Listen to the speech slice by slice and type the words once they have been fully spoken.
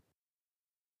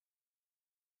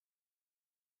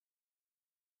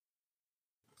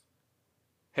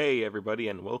Hey everybody,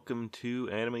 and welcome to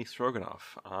Anime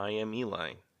Stroganoff. I am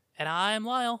Eli, And I'm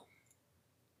Lyle.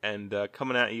 and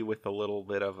coming at you with a little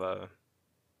bit of a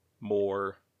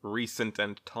more recent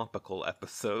and topical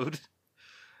episode.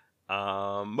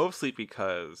 Mostly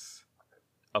because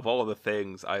of all of the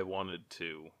things I wanted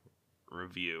to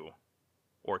review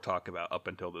or talk about up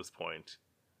until this point.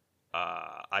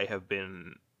 I have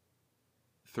been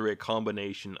through a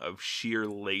combination of sheer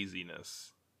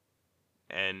laziness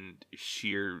and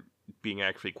sheer being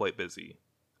actually quite busy,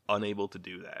 unable to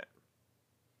do that.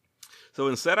 So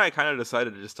instead, I kind of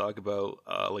decided to just talk about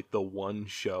like the one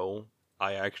show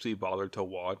I actually bothered to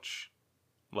watch,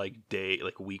 like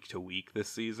week to week this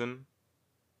season.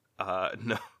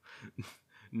 No,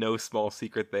 no small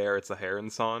secret there. It's a Heron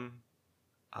Son.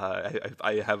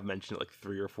 I have mentioned it like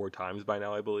 3 or 4 times by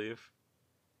now, I believe.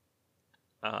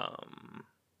 Um,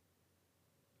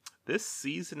 this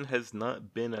season has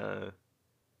not been a.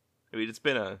 I mean, it's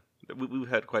been a. We've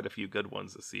had quite a few good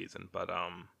ones this season, but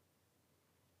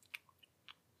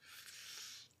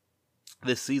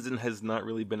this season has not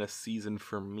really been a season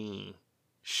for me.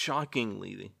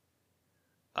 Shockingly.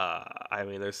 I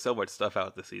mean, there's so much stuff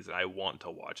out this season I want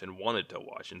to watch and wanted to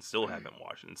watch and still haven't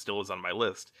watched and still is on my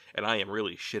list, and I am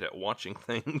really shit at watching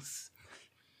things.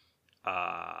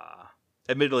 Uh,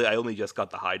 Admittedly, I only just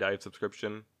got the High Dive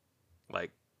subscription,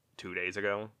 like, 2 days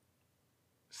ago.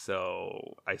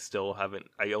 So, I still haven't,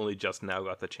 I only just now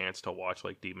got the chance to watch,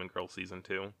 like, Demon Girl Season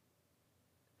 2.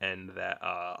 And that,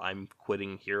 I'm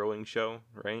Quitting Heroing show,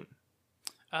 right?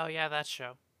 Oh yeah, that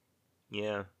show.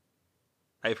 Yeah.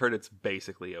 I've heard it's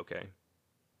basically okay.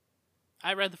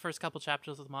 I read the first couple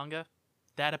chapters of the manga.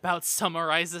 That about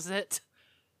summarizes it.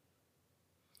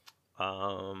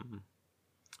 Um,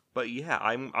 but yeah,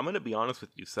 I'm gonna be honest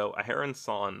with you. So, a Heron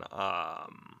Son,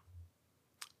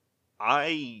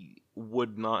 I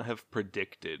would not have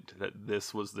predicted that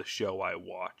this was the show I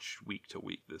watch week to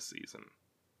week this season.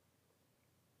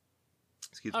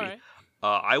 Excuse All me. right.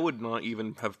 I would not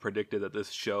even have predicted that this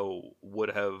show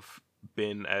would have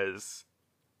been as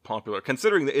popular,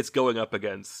 considering that it's going up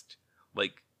against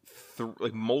like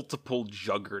like multiple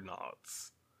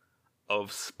juggernauts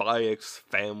of Spy X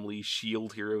Family,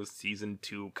 Shield Heroes Season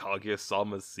 2,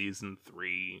 Kaguya-sama Season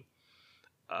 3,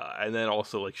 and then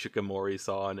also like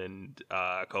Shikamori-san and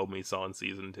Komi-san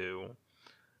Season 2.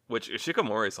 Which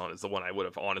Shikamori-san is the one I would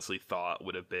have honestly thought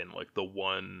would have been like the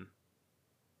one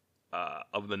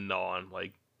of the non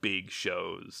like big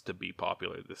shows to be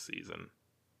popular this season.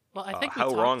 Well, I think we How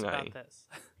talked wrong about this.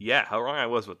 Yeah, how wrong I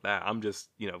was with that. I'm just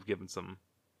giving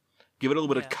a little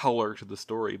bit of Yeah. color to the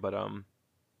story, but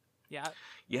Yeah. I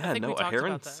yeah, think we no, a talked Heron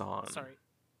about that. Song Sorry.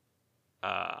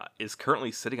 is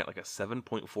currently sitting at like a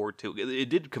 7.42. It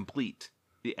did complete.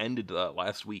 It ended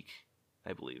last week,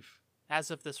 I believe. As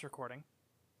of this recording.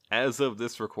 As of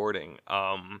this recording,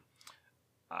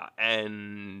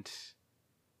 and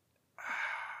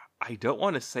I don't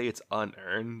want to say it's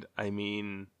unearned. I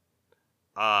mean,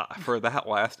 for that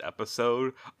last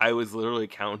episode, I was literally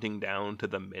counting down to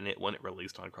the minute when it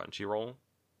released on Crunchyroll.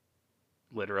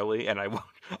 Literally, and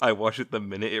I watched it the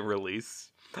minute it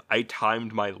released. I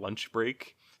timed my lunch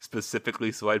break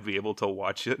specifically so I'd be able to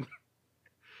watch it.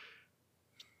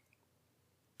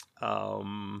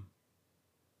 Um,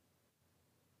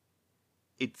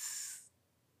 it's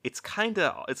kind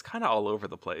of all over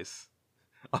the place.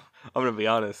 I'm gonna be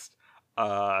honest.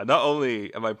 Not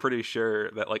only am I pretty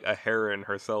sure that like a heron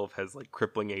herself has like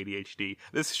crippling ADHD,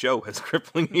 this show has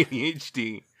crippling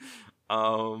ADHD.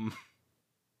 Um,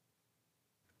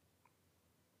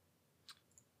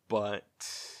 but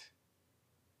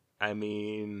I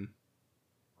mean,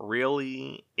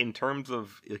 really, in terms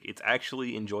of like, it's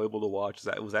actually enjoyable to watch.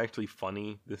 That was actually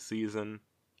funny this season.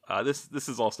 This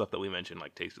is all stuff that we mentioned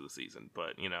like Taste of the Season,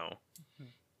 but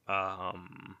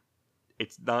um,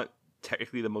 it's not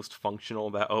technically the most functional.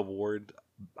 That award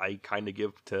I kind of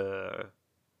give to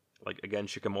like again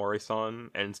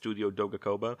Shikamori-san and Studio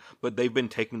Dogakoba, but they've been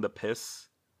taking the piss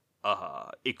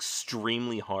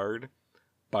extremely hard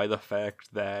by the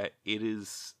fact that it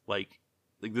is like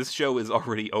this show is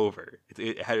already over.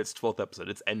 It had its 12th episode.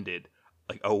 It's ended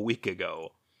like a week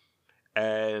ago.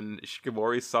 And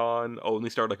Shikamori-san only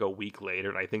started like a week later,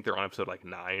 and I think they're on episode like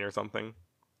 9 or something.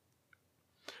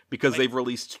 Because Wait. they've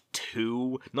released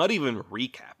 2, not even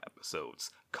recap episodes,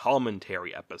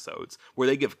 commentary episodes, where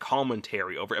they give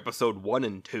commentary over episode 1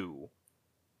 and 2.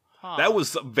 Huh. That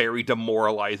was very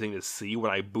demoralizing to see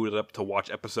when I booted up to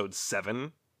watch episode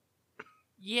 7.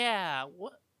 Yeah.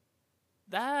 What?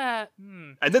 That.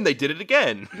 And then they did it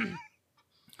again.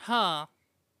 Huh.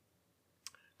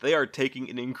 They are taking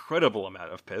an incredible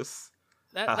amount of piss.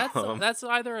 That's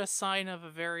either a sign of a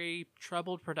very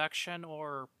troubled production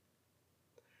or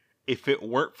if it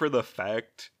weren't for the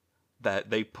fact that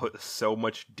they put so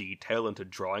much detail into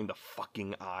drawing the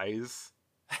fucking eyes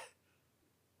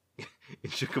in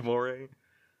Shikimori,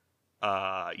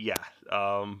 yeah.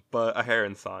 But a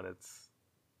Heron-san,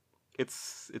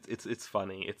 it's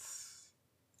funny. It's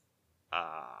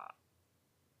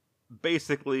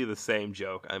basically the same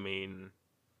joke. I mean,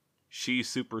 she's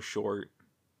super short.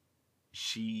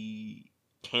 She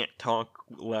can't talk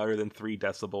louder than 3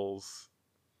 decibels.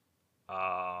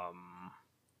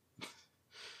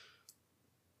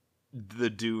 The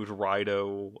dude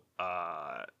Rido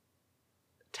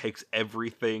takes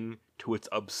everything to its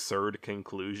absurd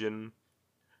conclusion,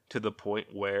 to the point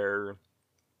where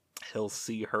he'll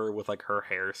see her with like her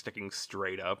hair sticking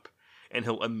straight up and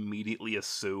he'll immediately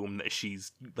assume that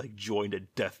she's like joined a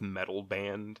death metal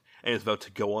band and is about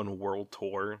to go on world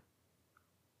tour.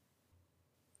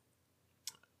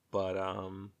 But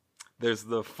there's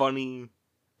the funny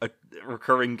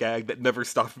recurring gag that never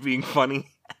stopped being funny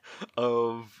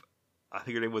of, I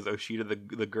think her name was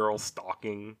Oshida, the girl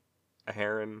stalking a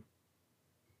heron,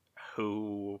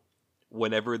 who,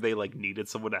 whenever they like needed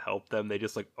someone to help them, they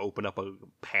just like open up a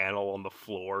panel on the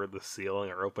floor, the ceiling,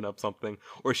 or open up something,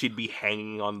 or she'd be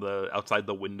hanging on the outside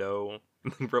the window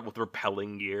with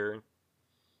repelling gear,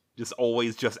 just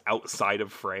always just outside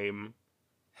of frame.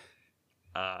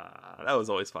 That was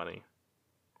always funny.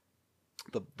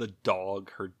 The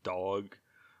dog, her dog,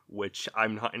 which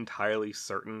I'm not entirely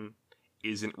certain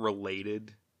isn't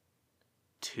related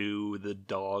to the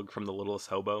dog from The Littlest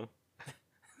Hobo.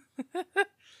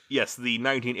 Yes, the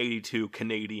 1982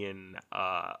 Canadian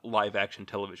live-action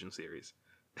television series.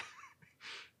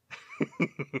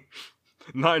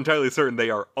 Not entirely certain they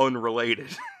are unrelated.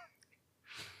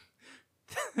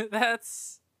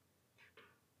 That's...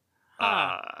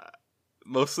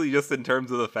 Mostly just in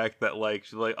terms of the fact that, like,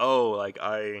 she's like, oh, like,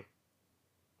 I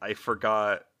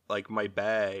forgot, like, my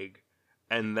bag.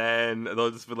 And then they'll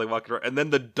just be, like, walking around. And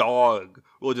then the dog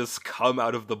will just come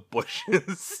out of the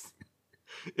bushes.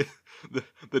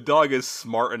 The dog is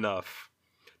smart enough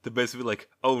to basically be like,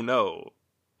 oh no,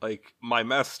 like, my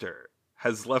master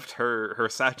has left her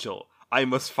satchel. I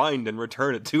must find and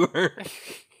return it to her.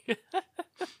 To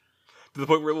the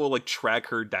point where it will, like, track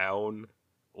her down,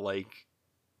 like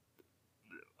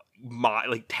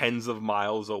tens of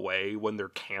miles away when they're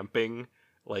camping,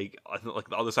 like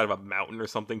the other side of a mountain or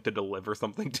something, to deliver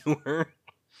something to her.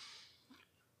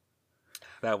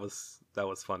 That was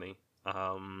funny.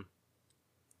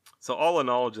 So all in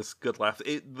all, just good laughs.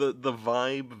 The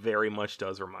vibe very much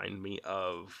does remind me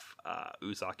of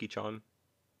Uzaki-chan.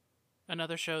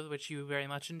 Another show which you very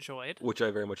much enjoyed. Which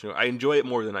I very much enjoy. I enjoy it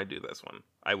more than I do this one,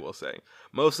 I will say.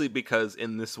 Mostly because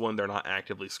in this one, they're not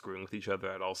actively screwing with each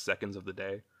other at all seconds of the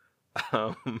day.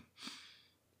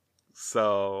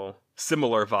 So,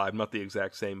 similar vibe, not the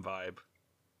exact same vibe.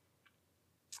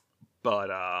 But,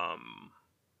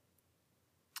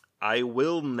 I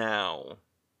will now,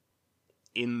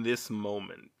 in this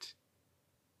moment,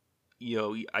 you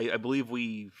know, I believe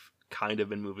we've kind of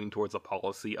been moving towards a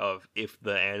policy of, if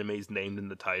the anime's named in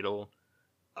the title,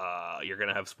 you're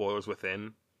gonna have spoilers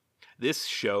within. This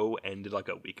show ended like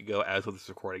a week ago, as of this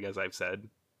recording, as I've said.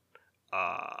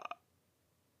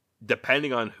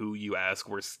 Depending on who you ask,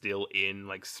 we're still in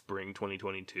like spring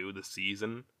 2022, the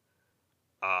season.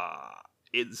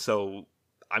 So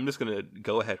I'm just gonna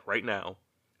go ahead right now.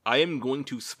 I am going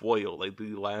to spoil like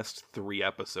the last 3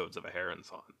 episodes of A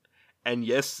Heron-san. And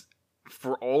yes,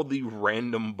 for all the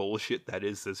random bullshit that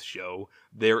is this show,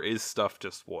 there is stuff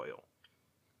to spoil.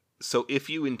 So if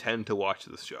you intend to watch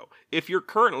this show, if you're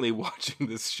currently watching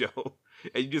this show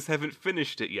and you just haven't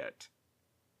finished it yet,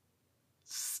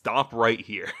 stop right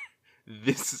here.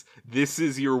 This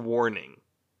is your warning.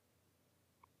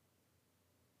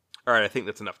 Alright, I think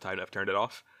that's enough time. I've turned it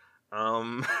off.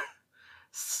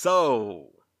 So,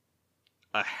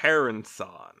 A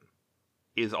Heron-san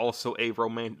is also a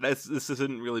romantic... This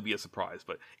shouldn't really be a surprise,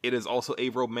 but it is also a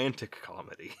romantic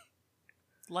comedy.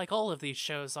 Like all of these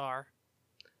shows are.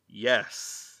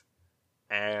 Yes.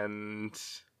 And...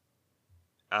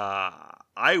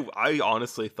 I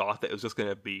honestly thought that it was just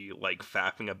gonna be, like,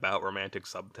 faffing about romantic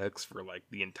subtext for, like,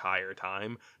 the entire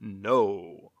time.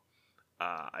 No.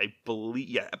 I believe...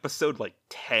 Yeah, episode, like,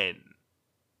 10.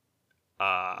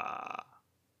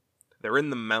 They're in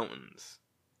the mountains.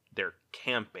 They're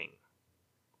camping.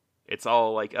 It's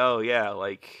all like, oh yeah,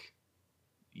 like,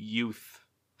 youth,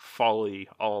 folly,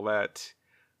 all that,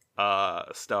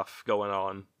 stuff going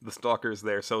on. The stalker's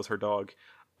there, so's her dog.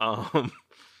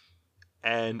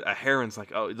 And a heron's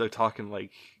like, oh, they're talking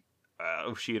like,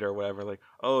 Oshida or whatever, like,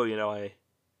 oh, I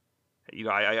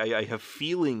have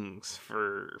feelings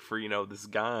for this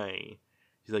guy.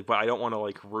 He's like, but I don't want to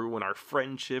like ruin our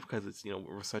friendship because it's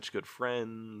we're such good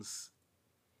friends.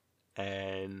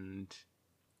 And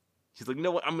she's like, you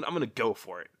know what? I'm gonna go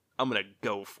for it. I'm gonna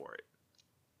go for it.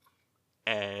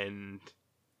 And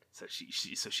so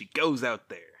she goes out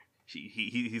there.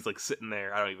 He's like sitting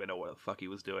there. I don't even know what the fuck he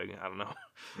was doing. I don't know.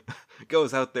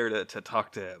 Goes out there to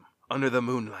talk to him under the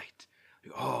moonlight.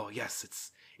 Like, oh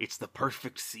yes, it's the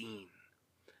perfect scene.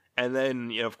 And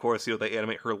then of course they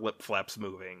animate her lip flaps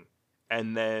moving.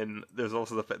 And then there's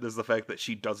also the fact that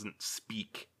she doesn't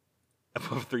speak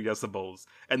above 3 decibels,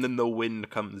 and then the wind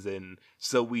comes in,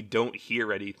 so we don't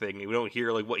hear anything. We don't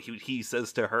hear like what he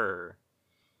says to her.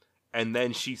 And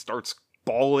then she starts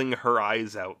bawling her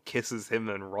eyes out, kisses him,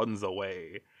 and runs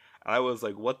away. And I was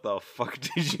like, what the fuck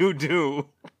did you do?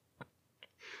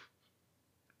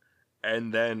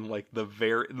 And then like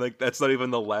that's not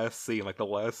even the last scene. Like the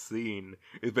last scene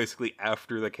is basically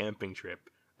after the camping trip.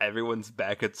 Everyone's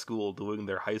back at school doing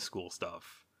their high school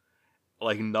stuff.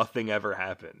 Like nothing ever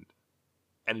happened.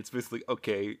 And it's basically,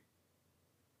 okay,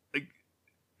 like,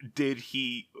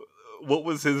 what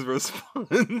was his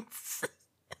response?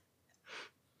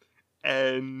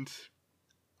 And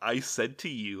I said to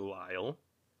you, Lyle,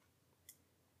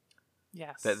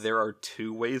 yes, that there are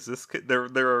two ways there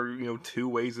are 2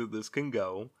 ways that this can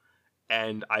go,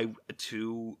 and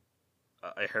to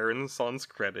Heron-san's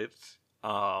credit,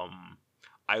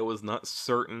 I was not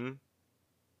certain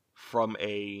from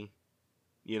a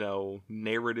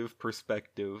narrative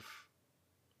perspective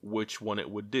which one it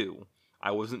would do.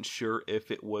 I wasn't sure if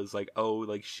it was like, oh,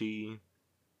 like she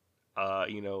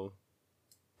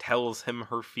tells him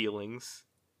her feelings.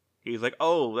 He's like,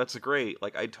 oh, that's great,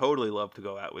 like I'd totally love to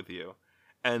go out with you.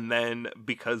 And then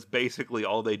because basically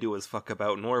all they do is fuck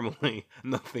about normally,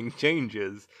 nothing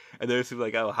changes. And they're just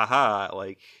like, oh, haha,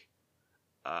 like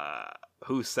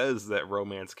who says that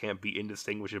romance can't be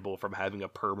indistinguishable from having a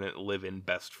permanent live-in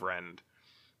best friend?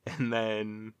 And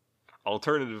then,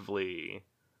 alternatively,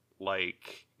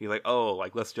 like, he's like, oh,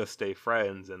 like, let's just stay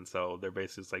friends, and so they're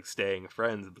basically just, like, staying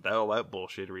friends, but all that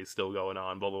bullshittery is still going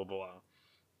on, blah, blah, blah.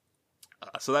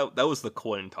 So that was the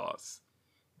coin toss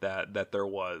that there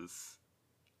was.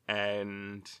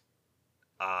 And,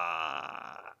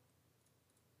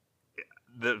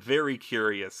 the very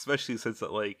curious, especially since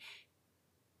that, like,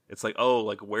 it's like, oh,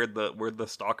 like, where'd the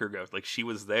stalker go? Like, she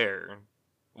was there.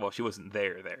 Well, she wasn't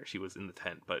there. She was in the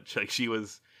tent, but like she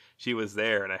was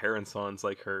there, and a Heron-san's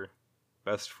like her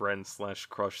best friend /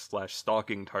 crush /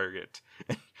 stalking target,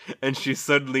 and she's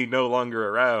suddenly no longer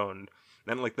around.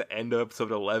 Then, like the end of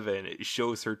episode 11, it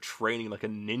shows her training like a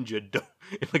ninja,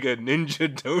 like a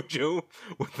ninja dojo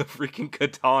with the freaking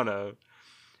katana,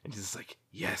 and she's like,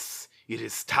 "Yes, it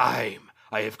is time.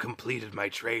 I have completed my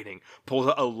training." Pulls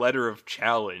out a letter of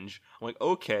challenge. I'm like,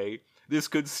 okay. This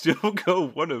could still go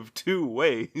one of 2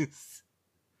 ways,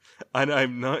 and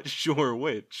I'm not sure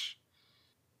which.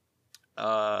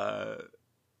 And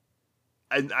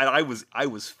I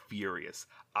was furious.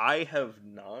 I have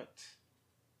not.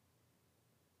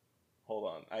 Hold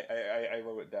on, I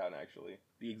wrote it down actually.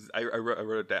 I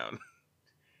wrote it down.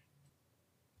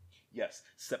 Yes,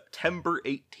 September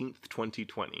 18th,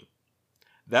 2020.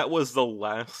 That was the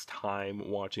last time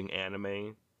watching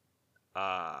anime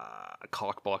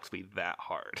cockblocks me that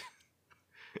hard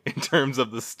in terms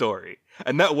of the story.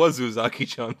 And that was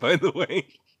Uzaki-chan, by the way.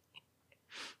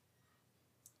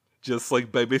 Just like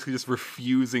by basically just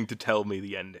refusing to tell me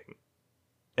the ending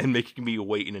and making me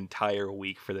wait an entire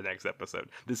week for the next episode.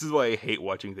 This is why I hate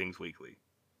watching things weekly.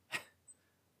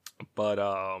 But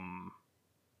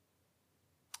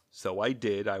so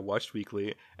I watched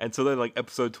weekly, and so then like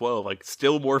episode 12, like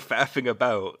still more faffing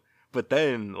about. But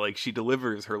then, like, she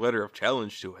delivers her letter of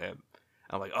challenge to him.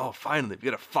 I'm like, oh, finally, we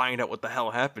gotta find out what the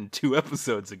hell happened 2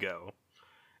 episodes ago.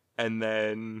 And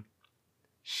then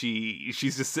she's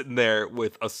just sitting there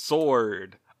with a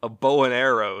sword, a bow and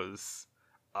arrows,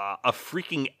 a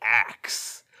freaking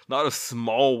axe. Not a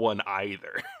small one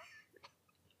either.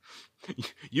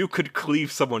 You could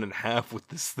cleave someone in half with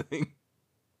this thing.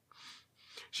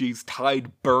 She's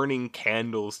tied burning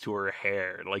candles to her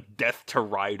hair, like Death to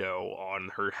Rido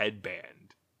on her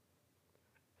headband.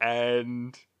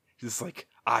 And she's like,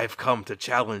 I've come to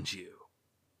challenge you.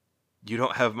 You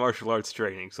don't have martial arts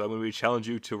training, so I'm going to challenge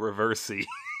you to reversi.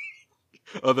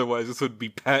 Otherwise, this would be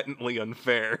patently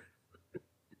unfair.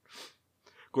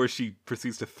 Of course, she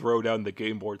proceeds to throw down the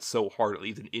game board so hard it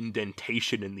leaves an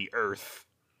indentation in the earth.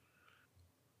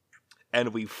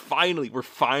 And we're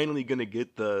finally gonna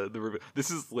get the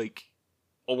this is like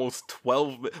almost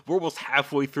 12. We're almost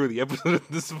halfway through the episode at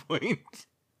this point.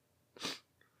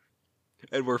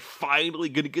 And we're finally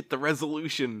gonna get the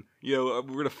resolution. You know,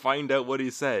 we're gonna find out what he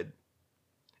said.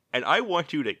 And I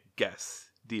want you to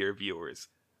guess, dear viewers,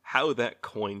 how that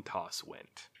coin toss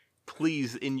went.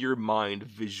 Please, in your mind,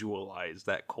 visualize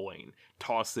that coin.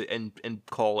 Toss it and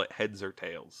call it heads or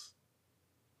tails.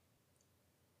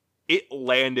 It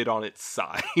landed on its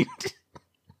side.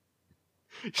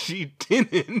 She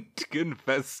didn't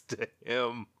confess to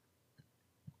him.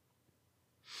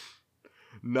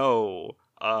 No.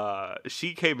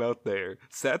 She came out there,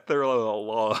 sat there on a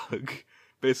log,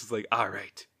 basically like,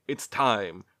 alright, it's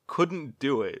time. Couldn't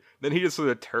do it. Then he just sort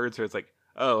of turns her, it's like,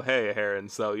 oh, hey, Heron,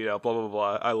 so, you know, blah, blah,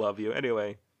 blah, I love you.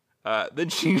 Anyway, then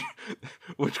she,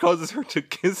 which causes her to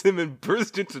kiss him and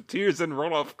burst into tears and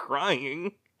run off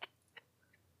crying.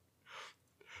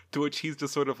 To which he's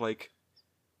just sort of like,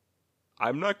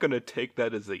 I'm not gonna take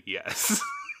that as a yes.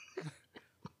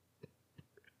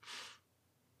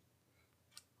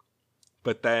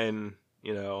 But then,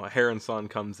 you know, Heron-san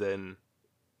comes in.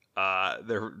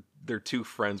 Their two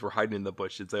friends were hiding in the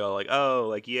bushes. They all like, oh,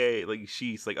 like, yay. Like,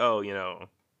 she's like, oh, you know,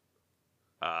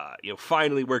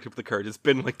 finally worked up the courage. It's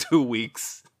been like 2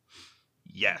 weeks.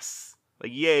 Yes.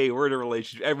 Like, yay, we're in a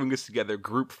relationship. Everyone gets together.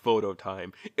 Group photo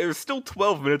time. It was still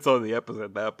 12 minutes on the episode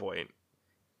at that point.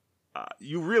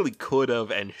 You really could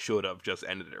have and should have just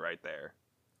ended it right there.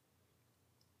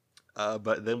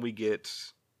 But then we get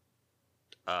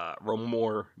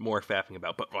more faffing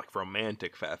about, but like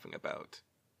romantic faffing about.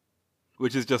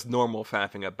 Which is just normal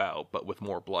faffing about, but with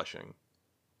more blushing.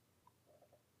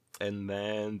 And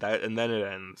then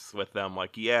it ends with them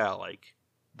like, yeah, like,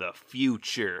 the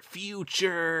future.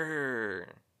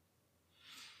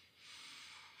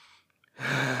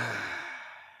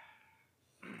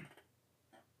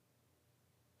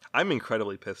 I'm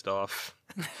incredibly pissed off.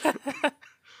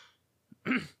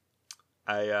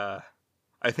 I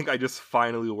think I just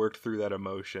finally worked through that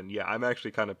emotion. Yeah, I'm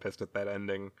actually kind of pissed at that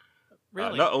ending.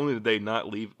 Really? Not only did they not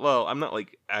leave, well, I'm not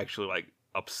like actually like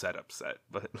upset,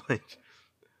 but like,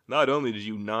 not only did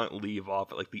you not leave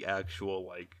off at like the actual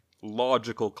like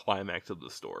logical climax of the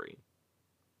story.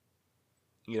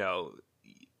 You know,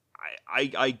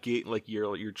 I get like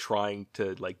you're trying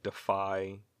to like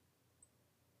defy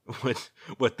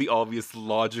what the obvious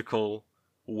logical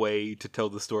way to tell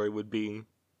the story would be.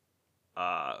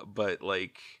 But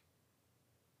like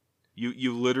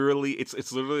you literally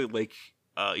it's literally like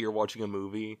you're watching a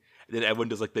movie and then everyone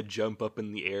does like the jump up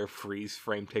in the air, freeze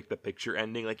frame, take the picture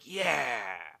ending, like, yeah.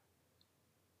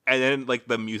 And then like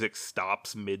the music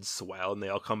stops mid swell and they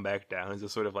all come back down. It's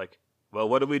just sort of like, well,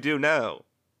 what do we do now?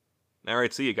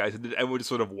 Alright, see you guys. And everyone just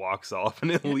sort of walks off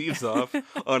and it leaves off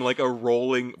on like a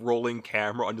rolling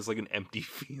camera on just like an empty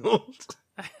field.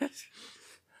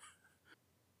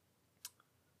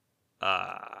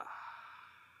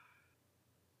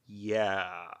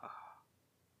 Yeah.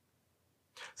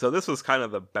 So this was kind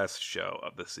of the best show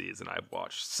of the season I've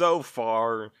watched so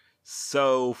far.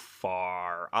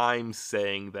 I'm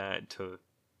saying that to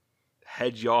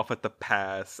head you off at the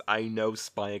pass. I know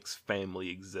Spy X Family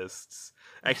exists.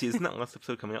 Actually, isn't that last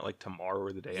episode coming out like tomorrow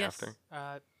or the day after?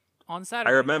 On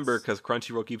Saturday. I remember because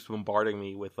Crunchyroll keeps bombarding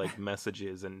me with like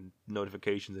messages and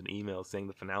notifications and emails saying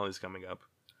the finale is coming up.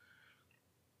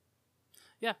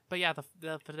 Yeah, but yeah,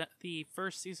 the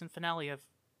first season finale of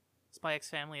Spy X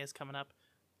Family is coming up.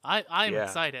 I'm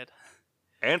excited.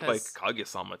 And like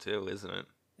Kaguya-sama too, isn't it?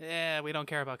 Yeah, we don't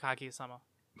care about Kaguya-sama.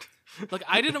 Look,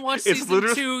 I didn't watch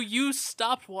season 2. You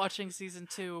stopped watching season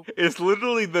 2. It's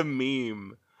literally the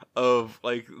meme of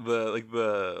like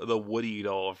the Woody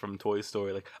doll from Toy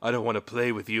Story. Like, I don't want to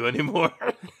play with you anymore.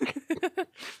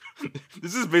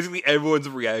 This is basically everyone's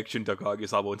reaction to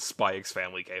Kaguya-sama when Spy X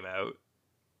Family came out.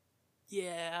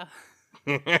 Yeah.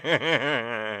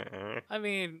 I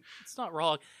mean, it's not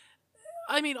wrong.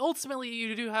 I mean, ultimately,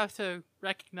 you do have to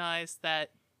recognize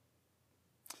that,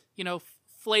 you know,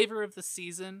 flavor of the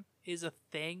season is a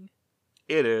thing.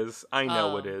 It is. I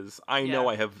know it is. I know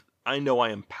I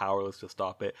am powerless to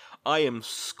stop it. I am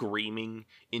screaming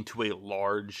into a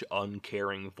large,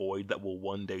 uncaring void that will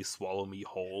one day swallow me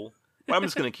whole. But I'm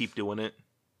just going to keep doing it.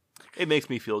 It makes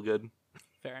me feel good.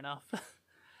 Fair enough.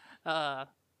 Yeah.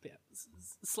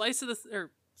 Slice of the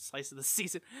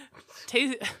season.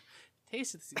 Taste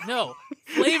of the season. No.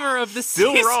 Flavor of the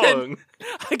Still season. Still wrong.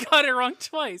 I got it wrong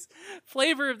twice.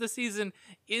 Flavor of the season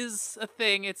is a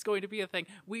thing. It's going to be a thing.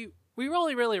 We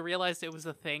really realized it was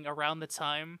a thing around the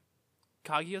time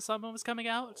Kaguya-sama was coming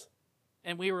out.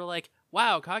 And we were like,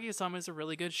 wow, Kaguya-sama is a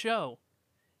really good show.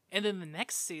 And then the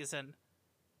next season,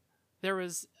 there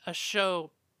was a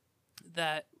show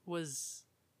that was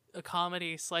a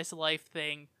comedy slice of life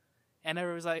thing, and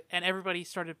everybody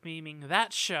started memeing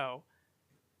that show,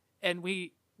 and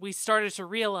we started to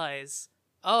realize,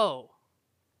 oh,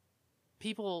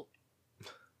 people.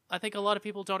 I think a lot of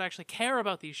people don't actually care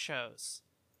about these shows.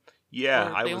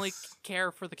 Yeah, or they only care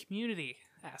for the community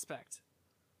aspect.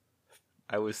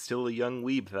 I was still a young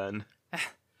weeb then.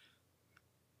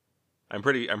 I'm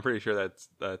pretty sure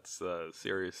that's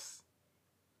serious.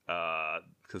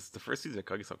 Because the first season of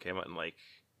Kaguya-sama came out in like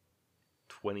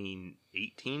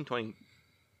 2018,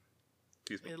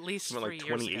 excuse me. At least Something 3 like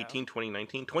years 2018, ago.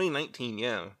 2019, 2019.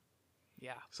 Yeah.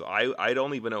 Yeah. So I'd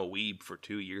only been a weeb for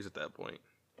 2 years at that point.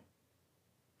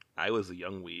 I was a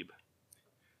young weeb.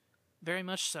 Very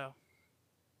much so.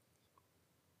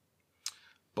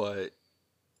 But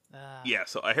yeah,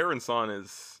 so A Heron-san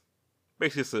is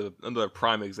basically just another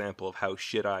prime example of how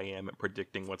shit I am at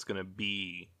predicting what's going to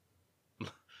be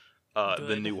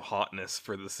the new hotness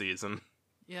for the season.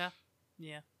 Yeah.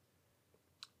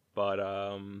 But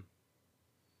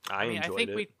I enjoyed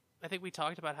it. I think we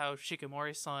talked about how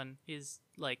Shikamori-san is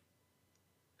like,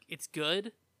 it's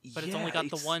good, but it's only got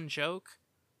the one joke,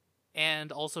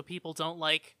 and also people don't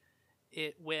like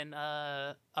it when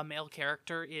a male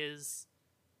character is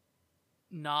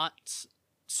not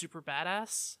super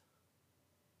badass.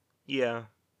 Yeah.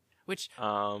 Which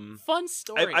fun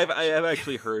story. I've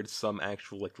actually heard some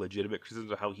actual like legitimate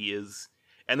criticisms of how he is,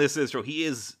 and this is true. He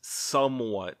is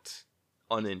somewhat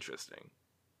uninteresting.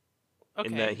 Okay.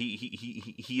 In that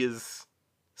he is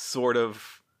sort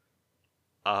of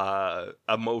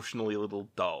emotionally a little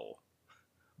dull,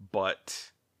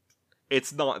 but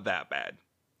it's not that bad.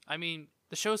 I mean,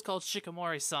 the show's called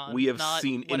Shikamori-san. We have not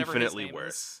seen infinitely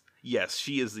worse. Is. Yes,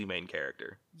 she is the main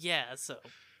character. Yeah,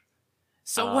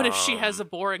 so what if she has a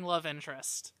boring love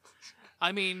interest?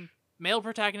 I mean, male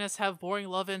protagonists have boring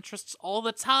love interests all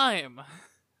the time.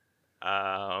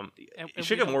 And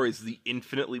Shikamori is the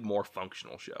infinitely more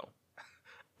functional show.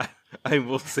 I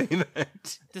will say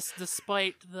that.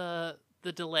 Despite the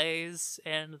delays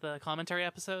and the commentary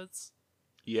episodes.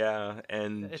 Yeah,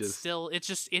 and it just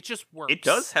works. It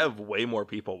does have way more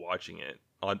people watching it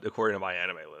according to my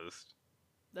anime list.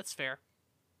 That's fair.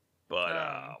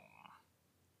 But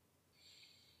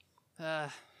yeah,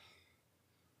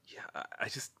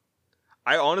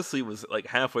 I honestly was like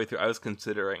halfway through. I was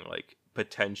considering like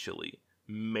potentially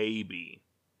maybe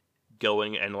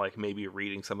going and like maybe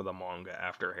reading some of the manga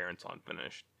after Heron-san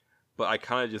finished. But I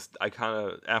kind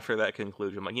of after that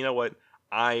conclusion, I'm like, you know what?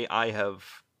 I have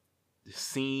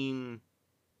seen,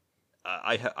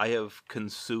 I have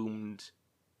consumed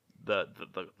the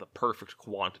perfect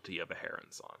quantity of a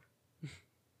Heron-san.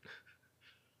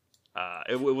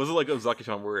 It wasn't like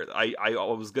Ozaki-chan where I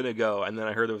was gonna go and then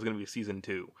I heard there was gonna be season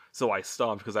 2, so I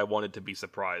stopped because I wanted to be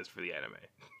surprised for the anime.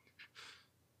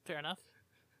 Fair enough.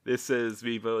 This is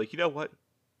me, but like, you know what?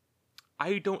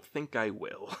 I don't think I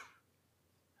will.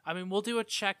 I mean, we'll do a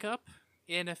checkup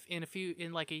in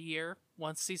like a year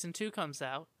once season 2 comes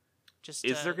out.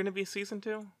 Is there gonna be season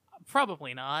 2?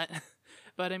 Probably not.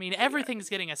 But I mean, everything's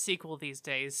getting a sequel these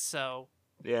days, so.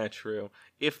 Yeah, true.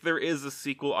 If there is a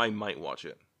sequel, I might watch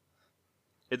it.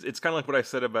 It's kind of like what I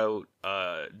said about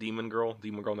Demon Girl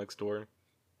Next Door.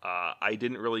 I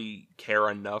didn't really care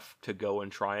enough to go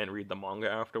and try and read the manga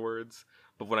afterwards,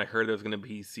 but when I heard there was going to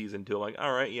be season 2, I'm like,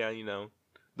 alright, yeah, you know,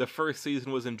 the first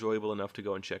season was enjoyable enough to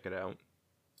go and check it out.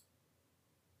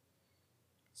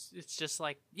 It's just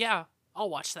like, yeah, I'll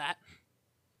watch that.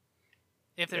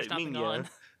 If there's nothing on.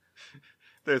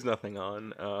 There's nothing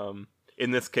on.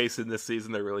 In this case, in this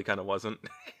season, there really kind of wasn't.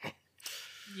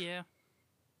 Yeah.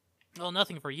 Well,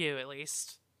 nothing for you, at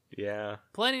least. Yeah.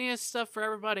 Plenty of stuff for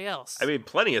everybody else. I mean,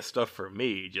 plenty of stuff for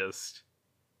me, just...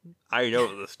 I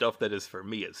know the stuff that is for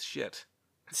me is shit.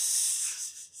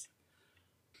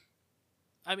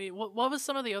 I mean, what was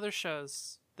some of the other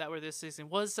shows that were this season?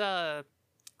 Was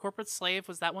Corporate Slave,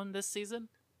 was that one this season?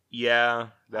 Yeah,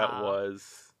 that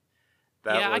was...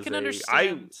 I can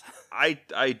understand.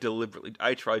 I deliberately...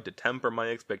 I tried to temper my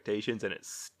expectations, and it's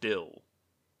still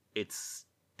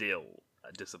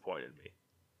disappointed me.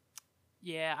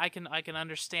 Yeah, I can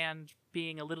understand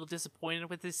being a little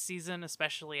disappointed with this season,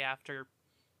 especially after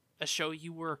a show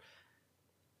you were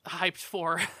hyped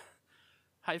for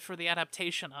the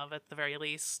adaptation of, at the very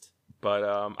least. But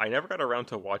I never got around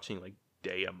to watching like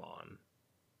Daemon,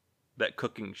 that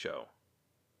cooking show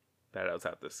that I was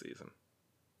at this season.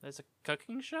 There's a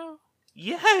cooking show?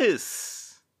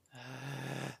 Yes.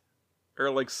 Or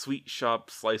like Sweet Shop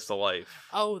Slice of Life.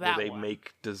 Oh, that where they one.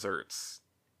 make desserts.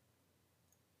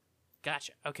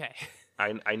 Gotcha. Okay.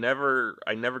 I never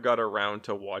got around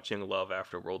to watching Love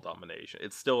After World Domination.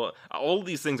 It's still, all of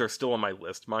these things are still on my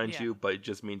list, mind Yeah. you, but it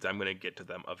just means I'm gonna get to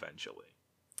them eventually.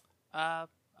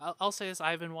 I'll say this: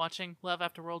 I've been watching Love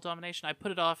After World Domination. I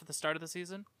put it off at the start of the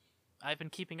season. I've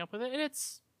been keeping up with it, and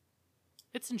it's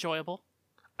enjoyable.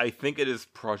 I think it is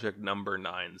Project Number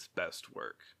 9's best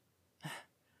work.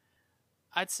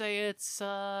 I'd say it's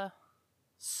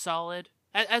solid.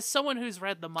 As someone who's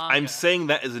read the manga, I'm saying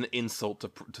that as an insult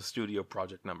to Studio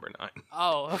Project Number 9.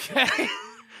 Oh, okay.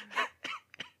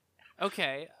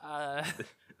 Okay.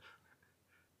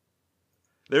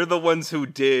 They're the ones who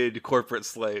did Corporate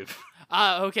Slave.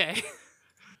 Okay.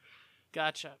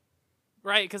 Gotcha.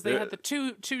 Right, because they had the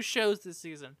two shows this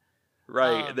season.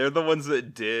 Right, they're the ones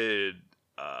that did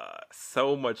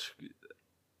so much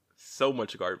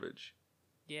garbage.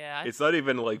 Yeah. It's not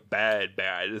even like bad.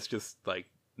 It's just like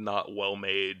not well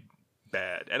made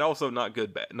bad, and also not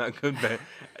good bad.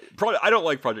 I don't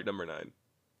like Project Number 9.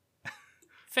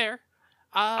 Fair.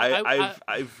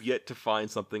 I've yet to find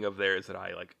something of theirs that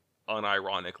I like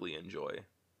unironically enjoy.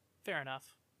 Fair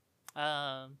enough.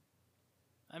 I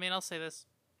mean, I'll say this.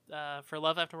 For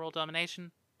Love After World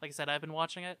Domination, like I said, I've been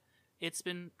watching it. It's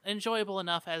been enjoyable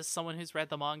enough as someone who's read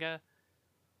the manga.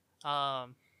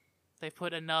 They've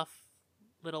put enough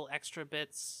little extra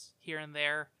bits here and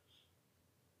there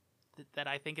that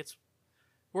I think it's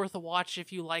worth a watch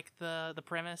if you like the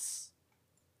premise.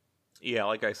 Yeah,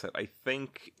 like I said, I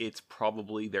think it's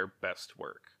probably their best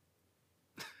work.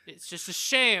 It's just a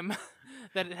shame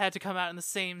that it had to come out in the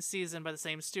same season by the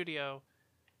same studio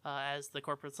as the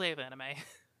Corporate Slave anime.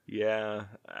 Yeah,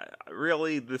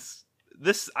 really, this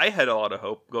I had a lot of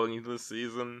hope going into this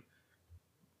season.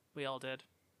 We all did.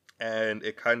 And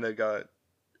it kind of got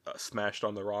smashed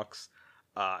on the rocks.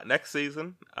 Next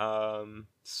season,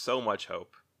 so much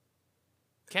hope.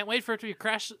 Can't wait for it to be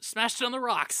smashed on the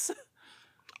rocks.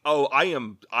 Oh, I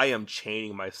am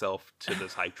chaining myself to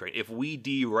this hype train. If we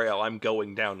derail, I'm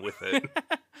going down with it.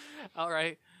 All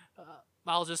right.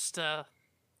 I'll just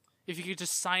if you could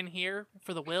just sign here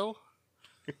for the will.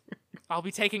 I'll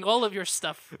be taking all of your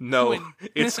stuff. No,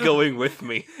 it's going with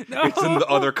me. No. It's in the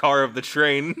other car of the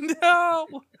train. No.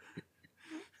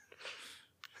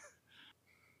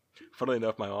 Funnily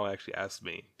enough, my mom actually asked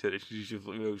me to. She's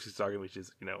talking to me.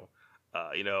 She's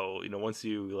once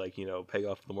you pay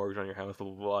off the mortgage on your house, blah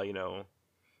blah blah.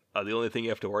 The only thing you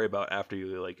have to worry about after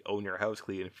you own your house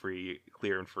clear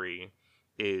and free,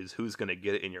 is who's gonna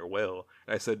get it in your will.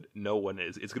 And I said, no one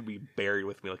is. It's gonna be buried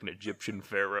with me like an Egyptian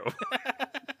pharaoh.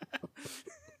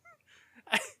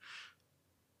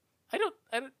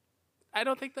 I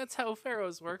don't think that's how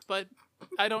pharaohs work, but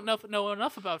I don't know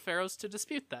enough about pharaohs to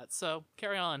dispute that. So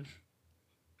carry on.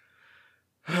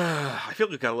 I feel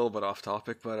we got a little bit off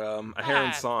topic, but a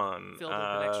Heron San, filled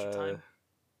up with extra time.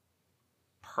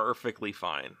 Perfectly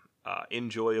fine,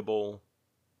 enjoyable.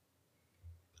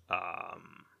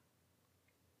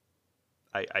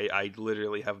 I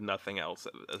literally have nothing else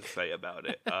to say about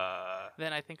it.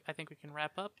 Then I think we can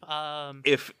wrap up.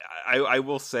 If I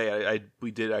will say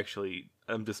we did actually.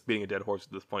 I'm just beating a dead horse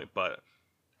at this point, but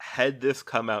had this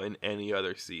come out in any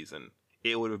other season,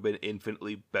 it would have been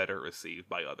infinitely better received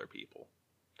by other people.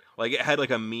 Like, it had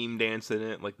a meme dance in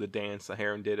it, like the dance that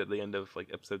Heron did at the end of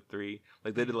episode 3.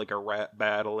 Like, they did a rap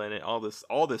battle in it. All this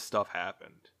stuff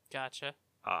happened. Gotcha.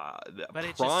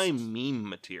 But prime meme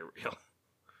material.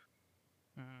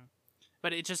 Mm-hmm.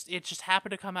 But it just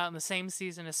happened to come out in the same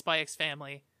season as Spy X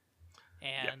Family,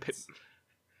 and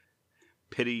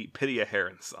pity a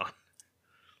Heron San.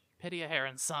 Pity a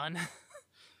Heron San.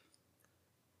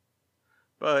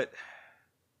 But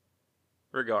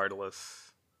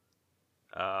regardless,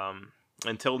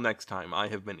 until next time, I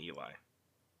have been Eli.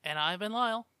 And I've been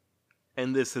Lyle.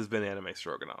 And this has been Anime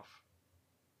Stroganoff.